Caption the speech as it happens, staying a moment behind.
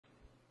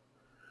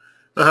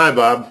Hi,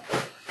 Bob.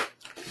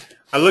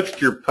 I looked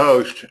at your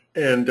post,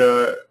 and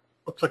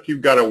looks like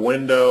you've got a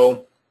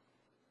window.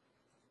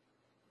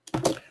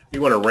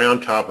 You want a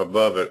round top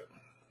above it.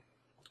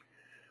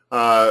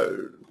 Uh,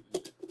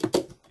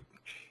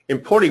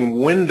 Importing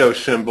window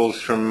symbols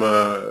from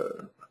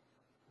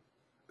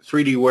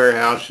 3D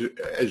Warehouse,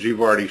 as you've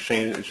already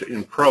seen,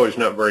 in Pro is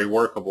not very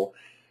workable.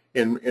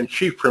 In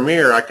Chief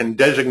Premier, I can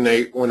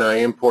designate when I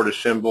import a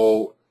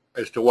symbol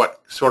as to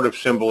what sort of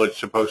symbol it's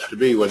supposed to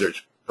be, whether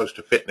it's supposed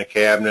to fit in a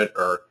cabinet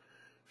or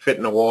fit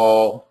in a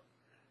wall,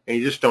 and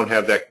you just don't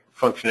have that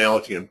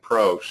functionality in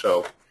Pro.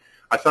 So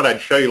I thought I'd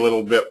show you a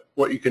little bit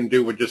what you can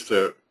do with just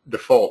the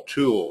default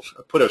tools.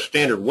 I put a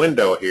standard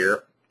window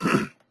here.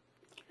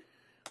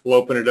 We'll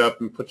open it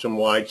up and put some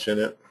lights in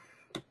it.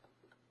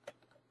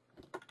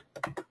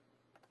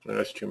 No,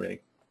 that's too many.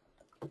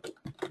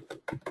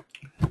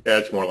 Yeah,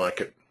 it's more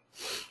like it.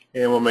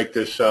 And we'll make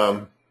this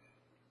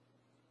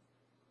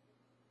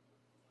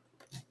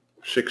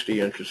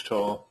 60 inches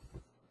tall.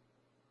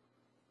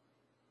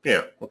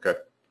 Yeah, okay.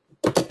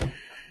 I'm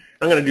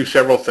going to do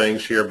several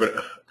things here, but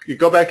you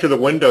go back to the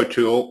window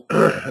tool.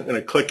 I'm going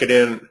to click it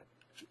in.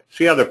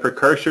 See how the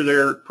precursor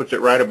there puts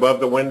it right above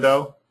the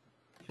window?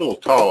 It's a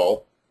little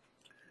tall.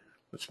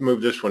 Let's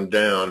move this one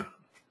down.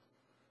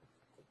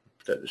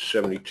 That is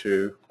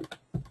 72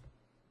 in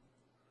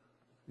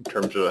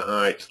terms of the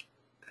height.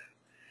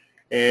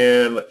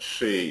 And let's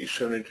see,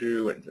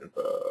 72 and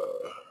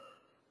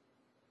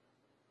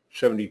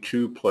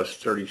 72 plus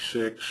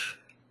 36.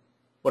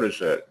 What is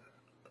that?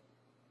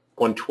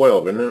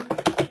 112, isn't it?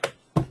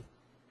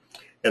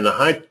 And the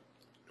height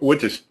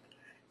width is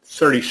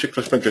 36.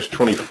 Let's make this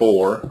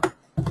 24.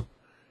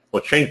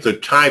 We'll change the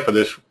type of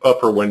this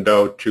upper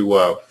window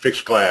to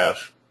fixed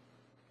glass.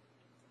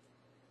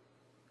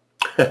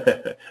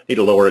 Need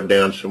to lower it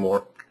down some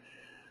more.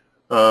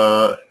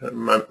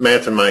 My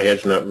math in my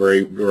head's not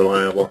very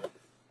reliable.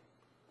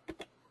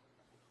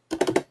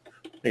 I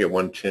get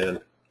 110,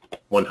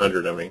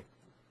 100, I mean.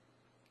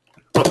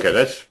 Okay,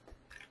 that's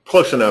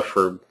close enough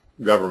for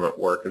government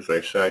work, as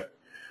they say.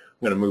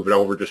 I'm going to move it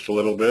over just a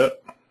little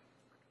bit.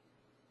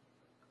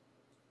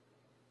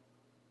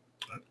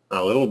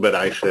 A little bit,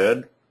 I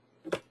said.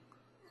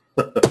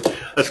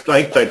 I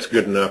think that's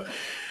good enough.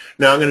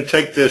 Now I'm going to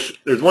take this.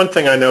 There's one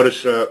thing I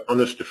noticed on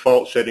this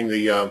default setting.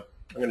 I'm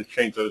going to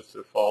change those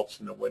defaults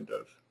in the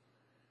windows.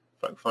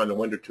 If I can find the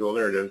window tool,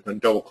 there it is. And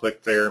double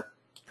click there.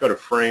 Go to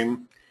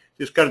frame.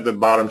 Just got at the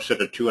bottom set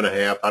to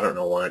 2.5. I don't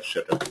know why it's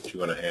set to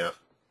 2.5,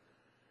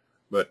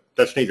 but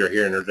that's neither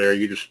here nor there.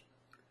 You just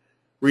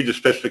read the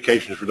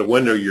specifications for the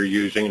window you're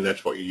using, and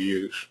that's what you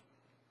use.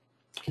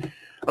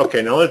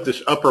 Okay, now let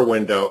this upper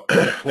window.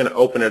 I'm going to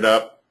open it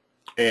up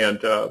and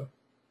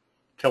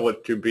tell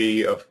it to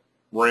be a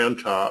round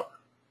top.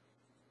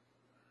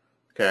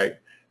 Okay,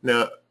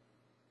 now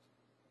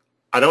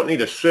I don't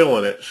need a sill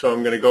in it, so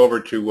I'm going to go over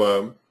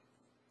to,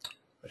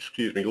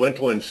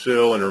 lintel and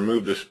sill, and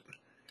remove this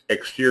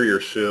exterior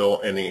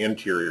sill and the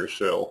interior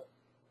sill.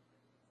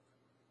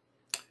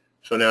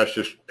 So now it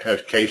just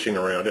has casing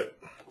around it.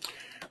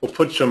 We'll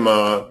put some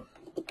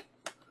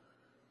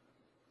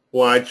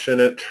lights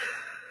in it.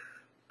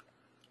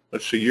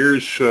 Let's see,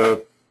 yours,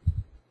 what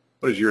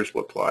does yours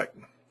look like?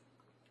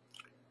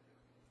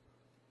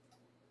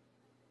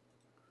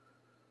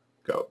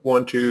 Got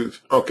 1, 2,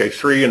 okay,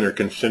 3, and they're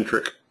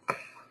concentric.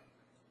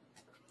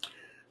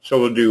 So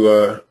we'll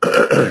do,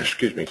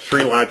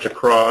 3 lights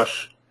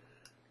across,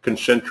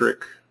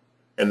 concentric,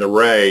 and the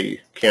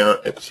ray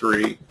count at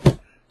 3.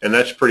 And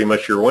that's pretty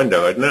much your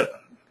window, isn't it?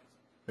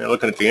 Now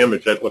looking at the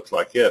image, that looks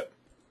like it.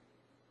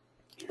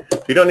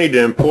 You don't need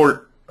to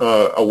import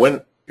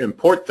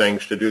import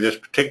things to do this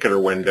particular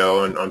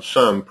window, and on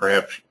some,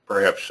 perhaps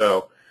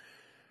so.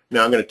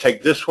 Now I'm going to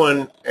take this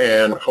one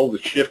and hold the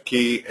Shift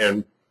key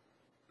and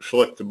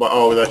select the,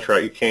 oh, that's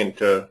right, you can't,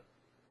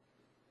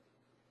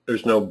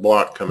 there's no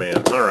block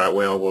command. All right,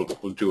 well,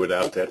 we'll do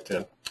without that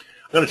then.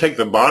 I'm going to take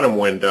the bottom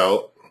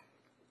window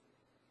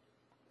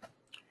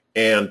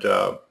and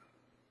go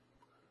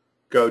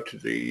to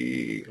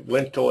the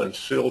lintel and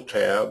sill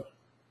tab.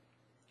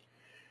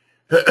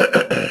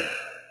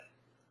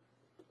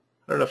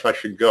 I don't know if I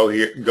should go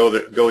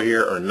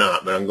here or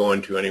not, but I'm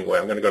going to anyway.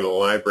 I'm going to go to the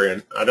library,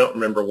 and I don't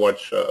remember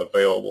what's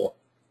available.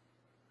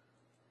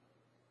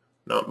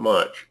 Not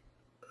much.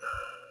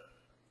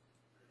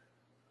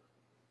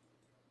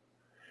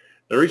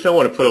 The reason I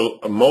want to put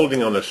a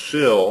molding on the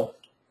sill,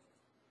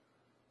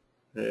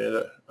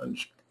 and I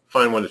just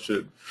find one that's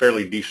a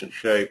fairly decent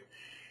shape.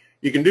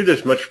 You can do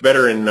this much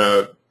better in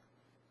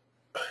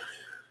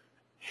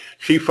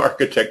Chief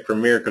Architect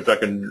Premier, because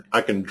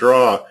I can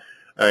draw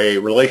a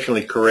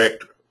relationally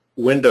correct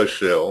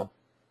windowsill,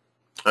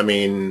 I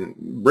mean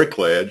brick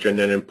ledge, and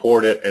then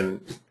import it,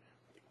 and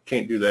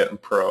can't do that in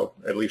Pro,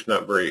 at least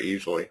not very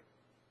easily.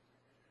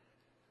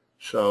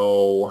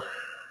 So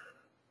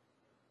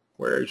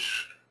where's,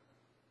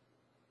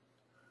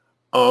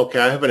 oh, okay,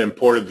 I haven't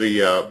imported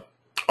the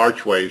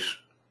archways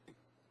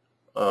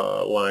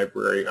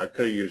library. I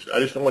could have used, I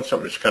just want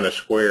something that's kind of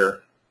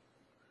square.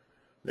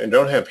 and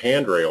don't have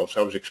handrails.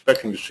 I was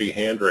expecting to see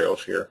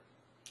handrails here.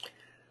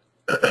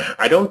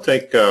 I don't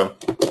think, go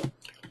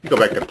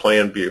back to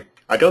plan view.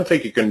 I don't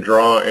think you can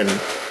draw in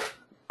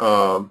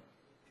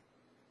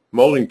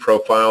molding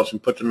profiles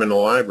and put them in the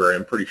library,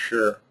 I'm pretty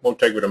sure. Won't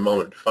take but a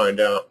moment to find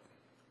out.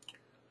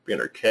 Be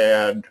under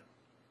CAD,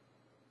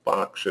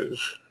 boxes.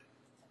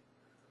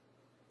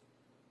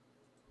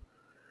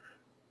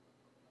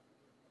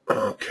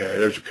 Okay,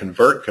 there's a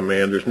convert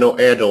command. There's no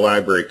add to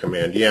library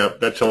command. Yeah,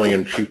 that's only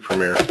in Chief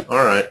Premier.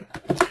 All right.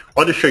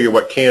 I'll just show you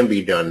what can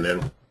be done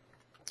then.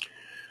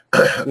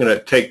 I'm going to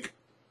take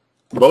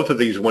both of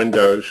these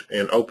windows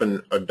and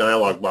open a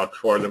dialog box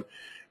for them.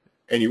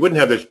 And you wouldn't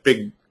have this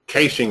big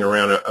casing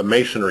around a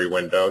masonry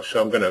window,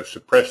 so I'm going to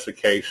suppress the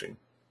casing,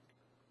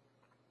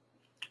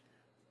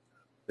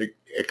 the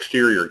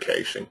exterior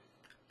casing.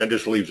 That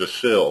just leaves a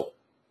sill.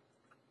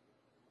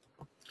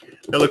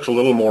 That looks a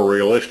little more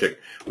realistic.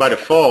 By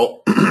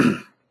default,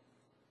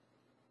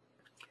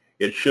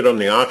 it should on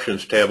the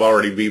Options tab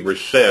already be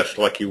recessed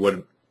like you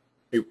would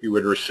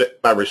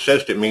by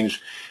recessed it means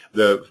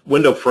the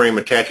window frame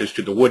attaches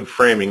to the wood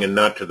framing and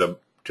not to the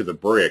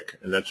brick,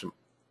 and that's a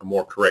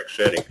more correct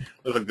setting.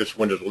 Looks like this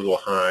window's a little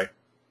high.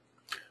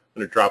 I'm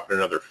going to drop it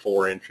another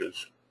 4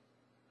 inches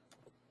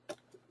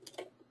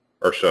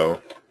or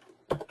so.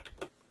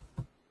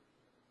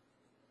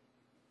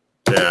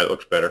 Yeah, it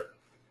looks better.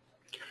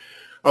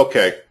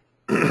 Okay.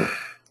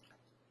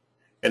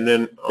 And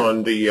then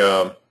on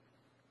the,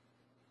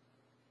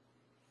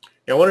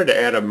 I wanted to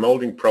add a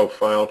molding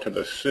profile to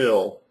the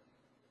sill.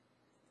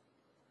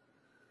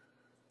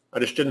 I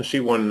just didn't see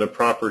one in the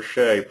proper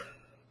shape.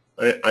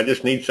 I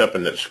just need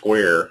something that's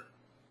square.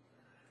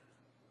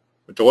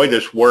 But the way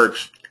this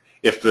works,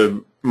 if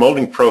the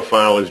molding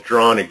profile is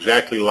drawn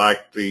exactly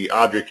like the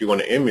object you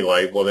want to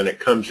emulate, well then it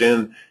comes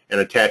in and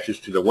attaches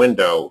to the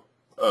window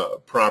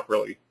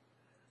properly.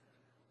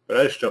 But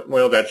I just don't,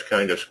 well, that's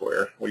kind of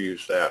square. We'll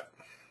use that.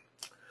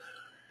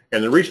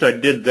 And the reason I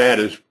did that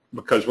is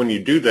because when you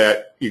do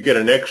that, you get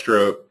an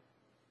extra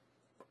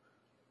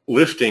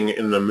listing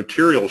in the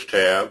Materials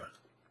tab.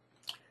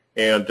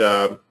 And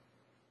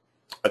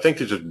I think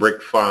this is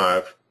brick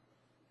 5.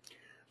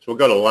 So we'll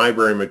go to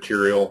Library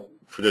Material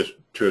for this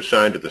to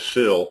assign to the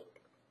sill.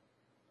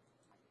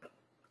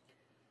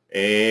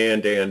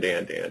 And I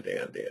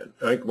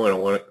think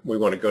we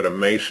want to go to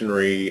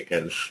Masonry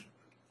and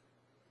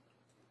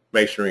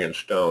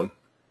stone,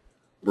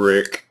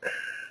 brick,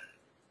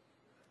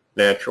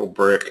 natural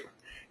brick,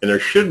 and there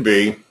should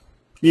be,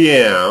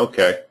 yeah,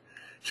 okay.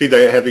 See,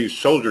 they have these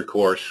soldier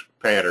course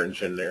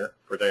patterns in there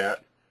for that.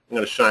 I'm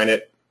going to assign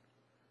it.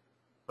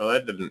 Well,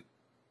 that didn't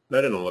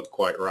look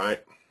quite right.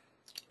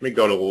 Let me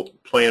go to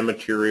Plan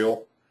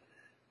Material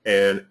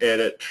and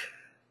Edit,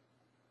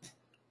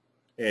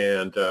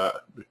 and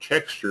the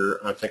texture,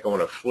 I think I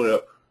want to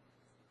flip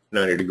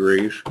 90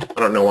 degrees. I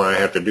don't know why I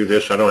have to do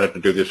this. I don't have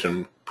to do this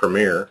in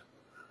Premiere.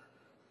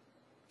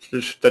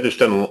 That just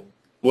doesn't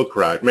look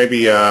right.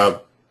 Maybe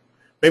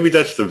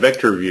that's the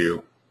vector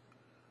view.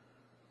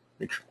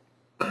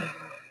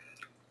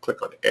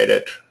 Click on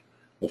Edit.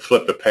 We'll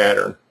flip the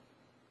pattern.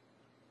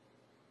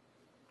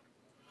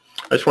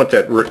 I just want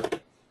that.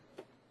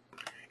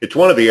 It's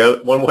one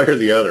way or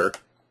the other.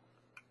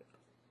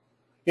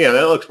 Yeah,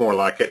 that looks more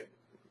like it.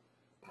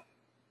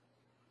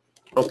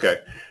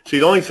 Okay. See,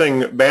 the only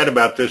thing bad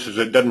about this is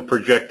it doesn't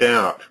project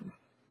out.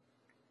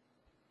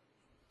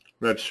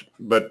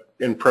 But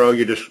in Pro,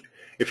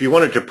 if you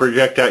want it to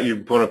project out,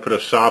 you want to put a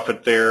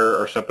soffit there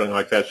or something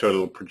like that so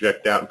it'll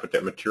project out and put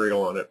that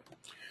material on it.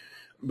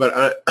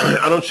 But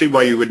I don't see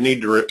why you would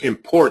need to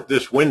import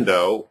this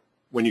window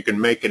when you can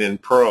make it in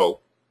Pro.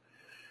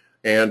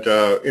 And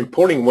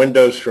importing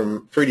windows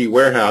from 3D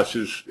Warehouse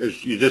is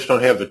you just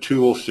don't have the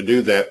tools to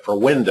do that for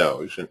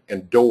windows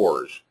and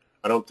doors.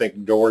 I don't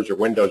think doors or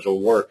windows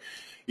will work.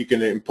 You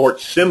can import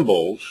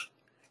symbols,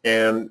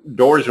 and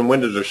doors and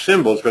windows are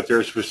symbols, but they're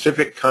a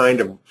specific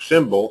kind of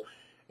symbol.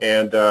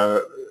 And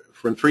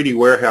from 3D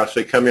Warehouse,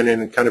 they come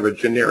in kind of a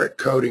generic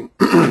coding,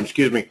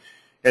 excuse me.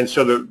 And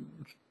so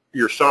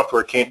your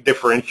software can't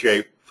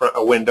differentiate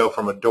a window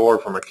from a door,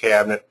 from a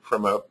cabinet,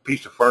 from a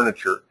piece of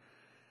furniture.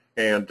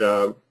 And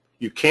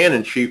you can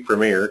in Chief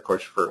Premier, of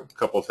course, for a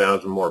couple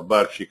 $1,000 more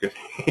bucks, you can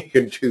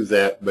do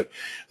that. But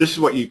this is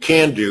what you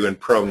can do in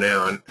Pro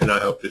now, and I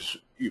hope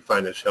you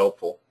find this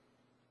helpful.